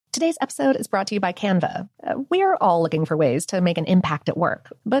Today's episode is brought to you by Canva. We're all looking for ways to make an impact at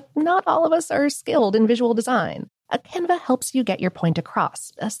work, but not all of us are skilled in visual design. Canva helps you get your point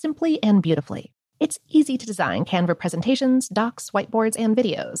across, simply and beautifully. It's easy to design Canva presentations, docs, whiteboards, and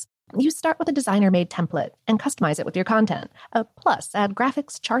videos. You start with a designer-made template and customize it with your content. Plus, add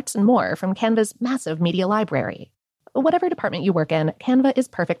graphics, charts, and more from Canva's massive media library. Whatever department you work in, Canva is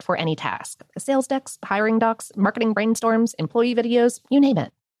perfect for any task. Sales decks, hiring docs, marketing brainstorms, employee videos, you name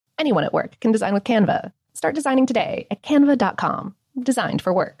it. Anyone at work can design with Canva. Start designing today at canva.com. Designed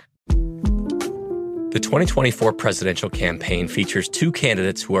for work. The 2024 presidential campaign features two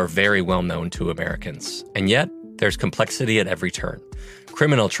candidates who are very well known to Americans. And yet, there's complexity at every turn.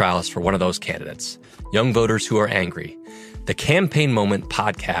 Criminal trials for one of those candidates. Young voters who are angry. The Campaign Moment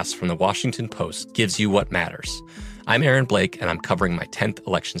podcast from the Washington Post gives you what matters. I'm Aaron Blake, and I'm covering my 10th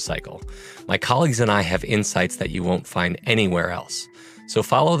election cycle. My colleagues and I have insights that you won't find anywhere else. So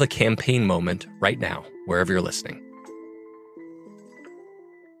follow The Campaign Moment right now, wherever you're listening.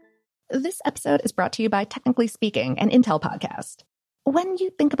 This episode is brought to you by Technically Speaking, an Intel podcast. When you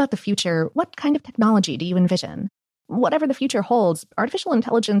think about the future, what kind of technology do you envision? Whatever the future holds, artificial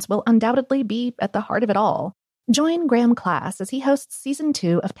intelligence will undoubtedly be at the heart of it all. Join Graham Class as he hosts Season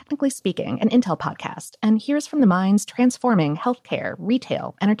 2 of Technically Speaking, an Intel podcast, and hears from the minds transforming healthcare,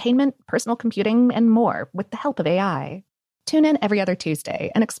 retail, entertainment, personal computing, and more with the help of AI. Tune in every other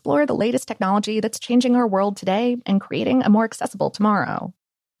Tuesday and explore the latest technology that's changing our world today and creating a more accessible tomorrow.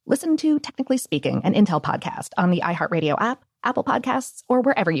 Listen to Technically Speaking, an Intel podcast on the iHeartRadio app, Apple Podcasts, or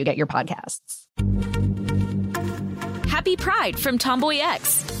wherever you get your podcasts. Happy Pride from Tomboy X,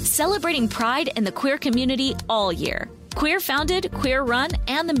 celebrating pride and the queer community all year. Queer founded, queer run,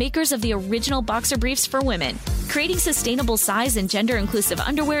 and the makers of the original boxer briefs for women, creating sustainable size and gender inclusive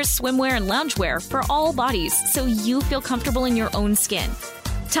underwear, swimwear, and loungewear for all bodies so you feel comfortable in your own skin.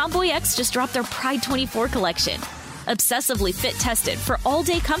 Tomboy X just dropped their Pride 24 collection. Obsessively fit tested for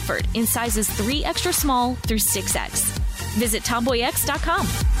all-day comfort in sizes 3 extra small through 6X. Visit tomboyx.com.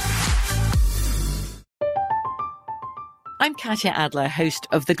 I'm Katya Adler, host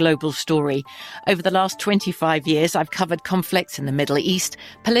of The Global Story. Over the last 25 years, I've covered conflicts in the Middle East,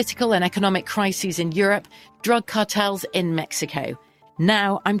 political and economic crises in Europe, drug cartels in Mexico.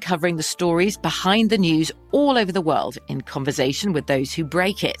 Now I'm covering the stories behind the news all over the world in conversation with those who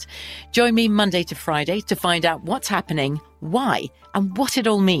break it. Join me Monday to Friday to find out what's happening, why, and what it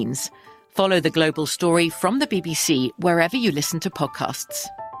all means. Follow The Global Story from the BBC wherever you listen to podcasts.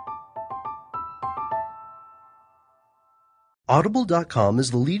 Audible.com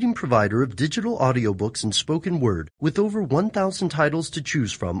is the leading provider of digital audiobooks and spoken word. With over 1,000 titles to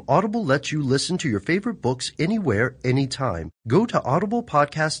choose from, Audible lets you listen to your favorite books anywhere, anytime. Go to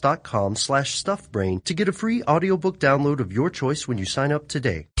audiblepodcast.com/stuffbrain to get a free audiobook download of your choice when you sign up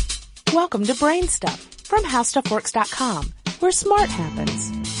today. Welcome to Brain Stuff from HowStuffWorks.com, where smart happens.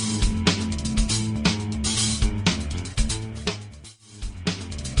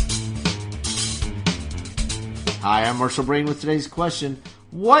 Hi, I'm Marshall Brain with today's question.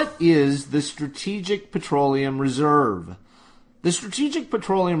 What is the Strategic Petroleum Reserve? The Strategic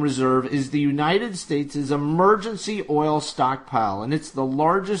Petroleum Reserve is the United States' emergency oil stockpile, and it's the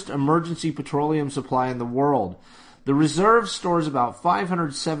largest emergency petroleum supply in the world. The reserve stores about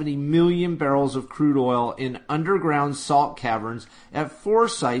 570 million barrels of crude oil in underground salt caverns at 4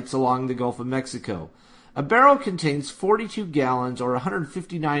 sites along the Gulf of Mexico. A barrel contains 42 gallons or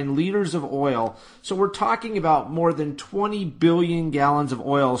 159 liters of oil, so we're talking about more than 20 billion gallons of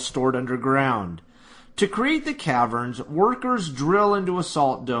oil stored underground. To create the caverns, workers drill into a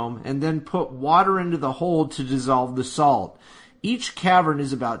salt dome and then put water into the hole to dissolve the salt. Each cavern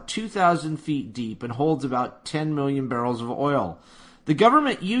is about 2,000 feet deep and holds about 10 million barrels of oil. The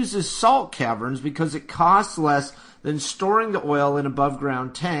government uses salt caverns because it costs less than storing the oil in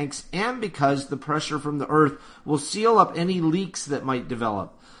above-ground tanks, and because the pressure from the earth will seal up any leaks that might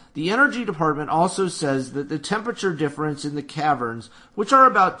develop. The Energy Department also says that the temperature difference in the caverns, which are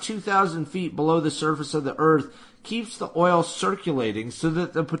about 2,000 feet below the surface of the earth, keeps the oil circulating so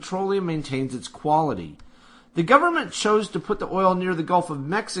that the petroleum maintains its quality. The government chose to put the oil near the Gulf of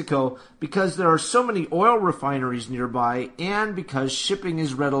Mexico because there are so many oil refineries nearby and because shipping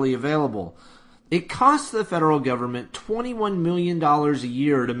is readily available. It costs the federal government $21 million a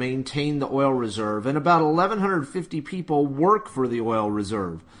year to maintain the oil reserve, and about 1,150 people work for the oil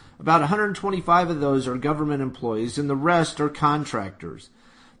reserve. About 125 of those are government employees, and the rest are contractors.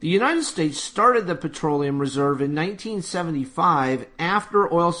 The United States started the petroleum reserve in 1975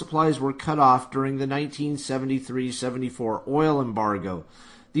 after oil supplies were cut off during the 1973-74 oil embargo.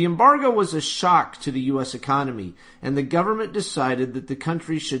 The embargo was a shock to the U.S. economy, and the government decided that the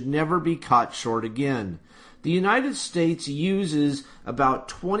country should never be caught short again. The United States uses about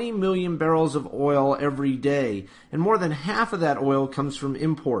 20 million barrels of oil every day, and more than half of that oil comes from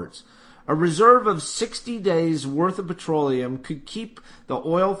imports. A reserve of 60 days' worth of petroleum could keep the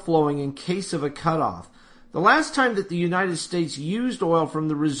oil flowing in case of a cutoff. The last time that the United States used oil from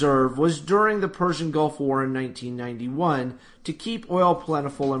the reserve was during the Persian Gulf War in 1991 to keep oil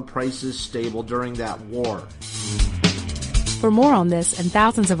plentiful and prices stable during that war. For more on this and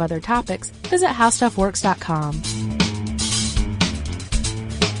thousands of other topics, visit HowStuffWorks.com.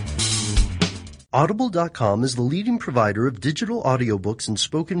 Audible.com is the leading provider of digital audiobooks and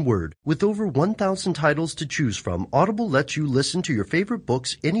spoken word. With over 1,000 titles to choose from, Audible lets you listen to your favorite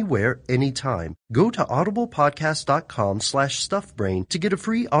books anywhere, anytime. Go to audiblepodcast.com/stuffbrain to get a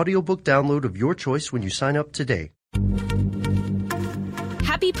free audiobook download of your choice when you sign up today.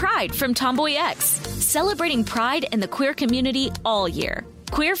 Happy Pride from Tomboy X, celebrating pride and the queer community all year.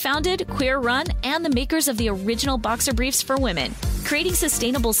 Queer founded, queer run, and the makers of the original boxer briefs for women, creating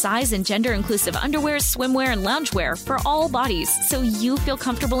sustainable size and gender inclusive underwear, swimwear, and loungewear for all bodies so you feel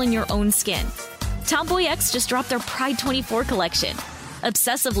comfortable in your own skin. Tomboy X just dropped their Pride 24 collection,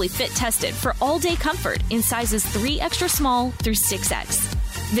 obsessively fit tested for all day comfort in sizes 3 extra small through 6X.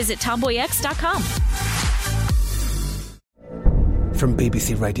 Visit tomboyx.com. From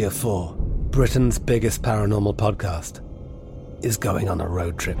BBC Radio 4, Britain's biggest paranormal podcast is going on a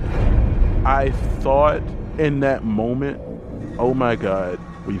road trip. I thought in that moment, oh my God,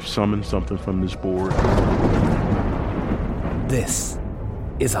 we've summoned something from this board. This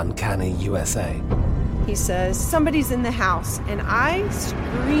is Uncanny USA. He says, somebody's in the house, and I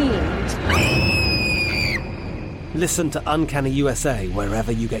screamed. Listen to Uncanny USA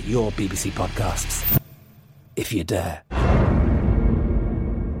wherever you get your BBC podcasts, if you dare.